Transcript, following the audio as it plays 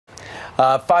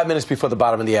5 minutes before the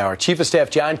bottom of the hour, Chief of Staff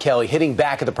John Kelly hitting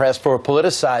back at the press for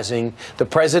politicizing the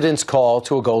president's call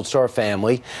to a Gold Star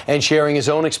family and sharing his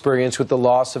own experience with the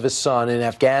loss of his son in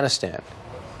Afghanistan.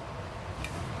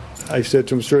 I said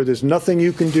to him, sir, there's nothing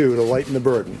you can do to lighten the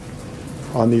burden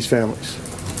on these families.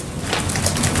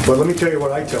 But let me tell you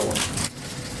what I tell them.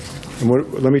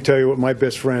 And let me tell you what my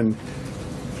best friend,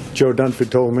 Joe Dunford,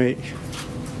 told me,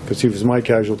 because he was my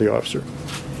casualty officer.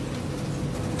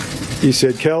 He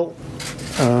said, Kel,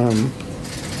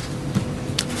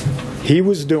 he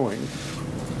was doing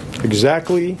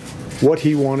exactly what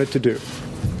he wanted to do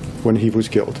when he was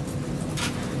killed.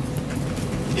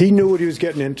 He knew what he was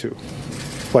getting into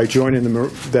by joining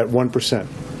that 1%.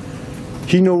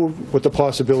 He knew what the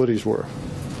possibilities were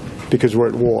because we're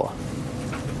at war.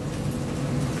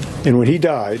 And when he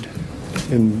died,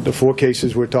 in the 4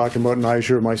 cases we're talking about, in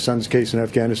Niger, my son's case in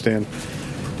Afghanistan,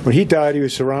 when he died, he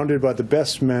was surrounded by the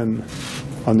best men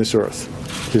on this earth,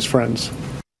 his friends.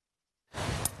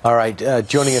 All right,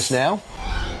 joining us now.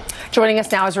 Joining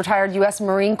us now is retired U.S.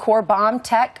 Marine Corps bomb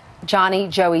tech Johnny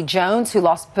Joey Jones, who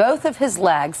lost both of his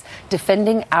legs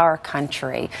defending our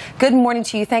country. Good morning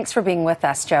to you. Thanks for being with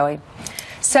us, Joey.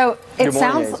 So it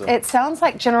sounds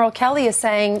like General Kelly is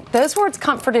saying those words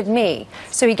comforted me.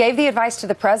 So he gave the advice to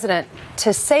the president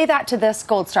to say that to this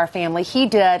Gold Star family. He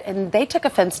did, and they took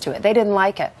offense to it. They didn't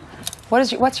like it.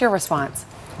 What's your response?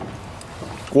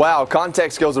 Wow,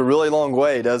 context goes a really long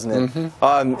way, doesn't it?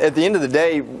 Mm-hmm. At the end of the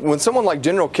day, when someone like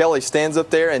General Kelly stands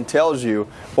up there and tells you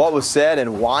what was said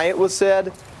and why it was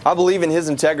said, I believe in his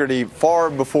integrity far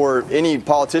before any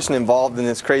politician involved in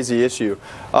this crazy issue.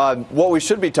 What we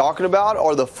should be talking about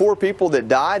are the 4 people that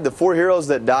died, the 4 heroes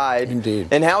that died, Indeed,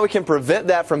 and how we can prevent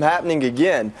that from happening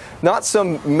again. Not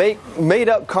some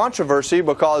made-up controversy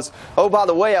because, oh, by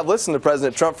the way, I've listened to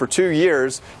President Trump for 2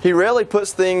 years. He rarely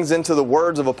puts things into the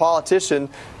words of a politician.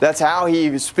 That's how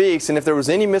he speaks, and if there was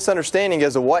any misunderstanding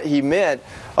as to what he meant,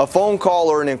 a phone call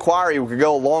or an inquiry could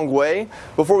go a long way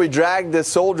before we drag this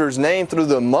soldier's name through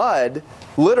the mud,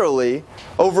 literally,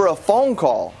 over a phone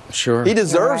call. Sure. He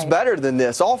deserves better than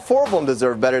this. All 4 of them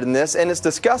deserve better than this, and it's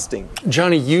disgusting.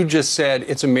 Johnny, you just said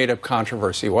it's a made-up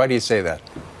controversy. Why do you say that?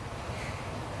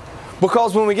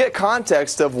 Because when we get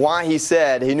context of why he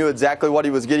said he knew exactly what he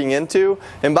was getting into,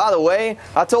 and by the way,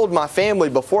 I told my family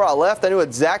before I left I knew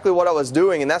exactly what I was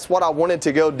doing, and that's what I wanted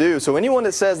to go do. So anyone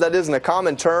that says that isn't a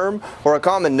common term or a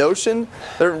common notion,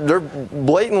 they're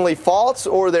blatantly false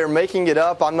or they're making it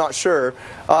up. I'm not sure.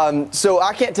 So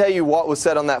I can't tell you what was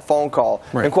said on that phone call.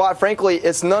 Right. And quite frankly,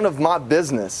 it's none of my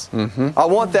business. Mm-hmm. I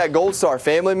want that Gold Star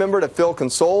family member to feel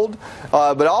consoled,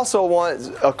 but I also want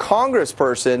a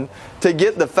congressperson to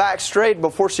get the facts straight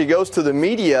before she goes to the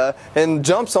media and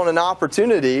jumps on an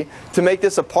opportunity to make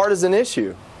this a partisan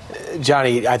issue.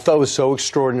 Johnny, I thought it was so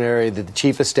extraordinary that the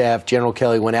Chief of Staff, General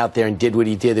Kelly, went out there and did what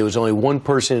he did. There was only one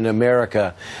person in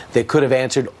America that could have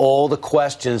answered all the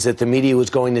questions that the media was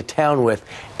going to town with,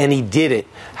 and he did it.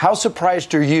 How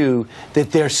surprised are you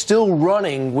that they're still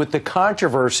running with the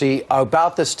controversy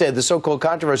about the so-called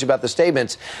controversy about the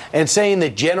statements and saying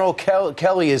that General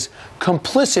Kelly is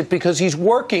complicit because he's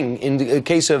working, in the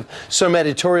case of some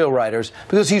editorial writers,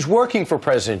 because he's working for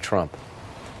President Trump?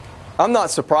 I'm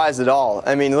not surprised at all.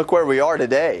 I mean, look where we are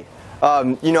today.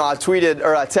 You know, I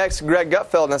texted Greg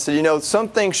Gutfeld and I said, you know, some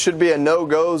things should be a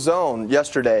no-go zone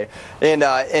yesterday.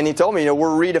 And he told me, you know, we're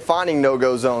redefining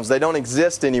no-go zones. They don't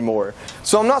exist anymore.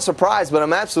 So I'm not surprised, but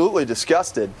I'm absolutely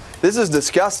disgusted. This is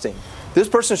disgusting. This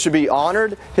person should be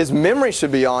honored, his memory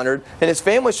should be honored, and his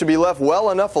family should be left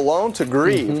well enough alone to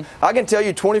grieve. Mm-hmm. I can tell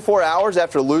you 24 hours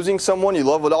after losing someone you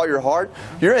love with all your heart,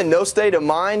 you're in no state of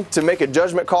mind to make a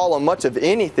judgment call on much of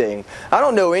anything. I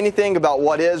don't know anything about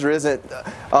what is or isn't,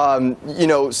 you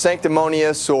know,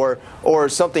 sanctimonious or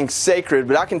something sacred,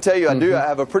 but I can tell you I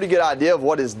have a pretty good idea of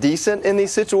what is decent in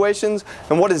these situations,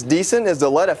 and what is decent is to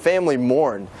let a family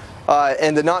mourn.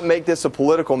 And to not make this a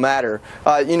political matter.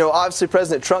 You know, obviously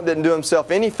President Trump didn't do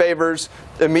himself any favors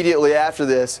immediately after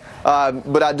this,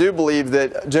 but I do believe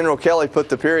that General Kelly put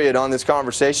the period on this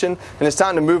conversation, and it's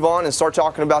time to move on and start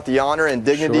talking about the honor and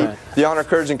dignity, the honor,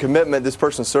 courage, and commitment this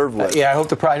person served with. Yeah,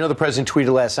 I know the president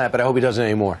tweeted last night, but I hope he doesn't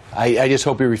anymore. I just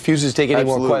hope he refuses to take any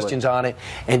more questions on it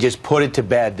and just put it to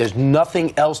bed. There's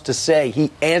nothing else to say.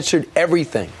 He answered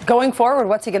everything. Going forward,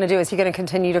 what's he going to do? Is he going to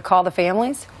continue to call the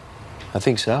families? I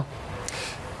think so.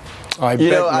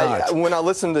 You know, when I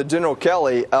listened to General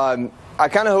Kelly, I I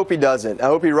kind of hope he doesn't. I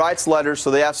hope he writes letters so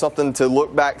they have something to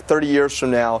look back 30 years from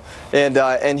now,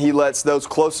 and he lets those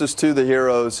closest to the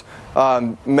heroes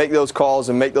make those calls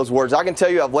and make those words. I can tell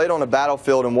you, I've laid on a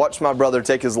battlefield and watched my brother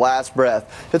take his last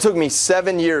breath. It took me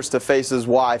 7 years to face his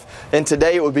wife, and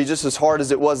today it would be just as hard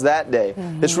as it was that day.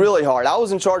 It's really hard. I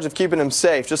was in charge of keeping him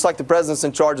safe, just like the president's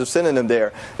in charge of sending him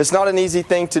there. It's not an easy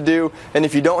thing to do, and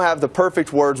if you don't have the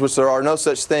perfect words, which there are no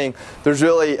such thing, there's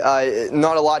really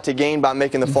not a lot to gain by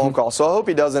making the phone call. So I hope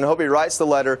he doesn't. I hope he writes the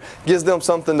letter, gives them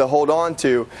something to hold on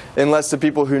to, and lets the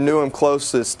people who knew him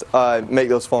closest make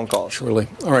those phone calls. Surely.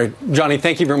 All right. Johnny,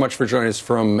 thank you very much for joining us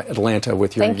from Atlanta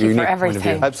with your unique point of view. Thank you for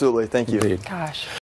everything. Absolutely. Thank you. Indeed. Gosh.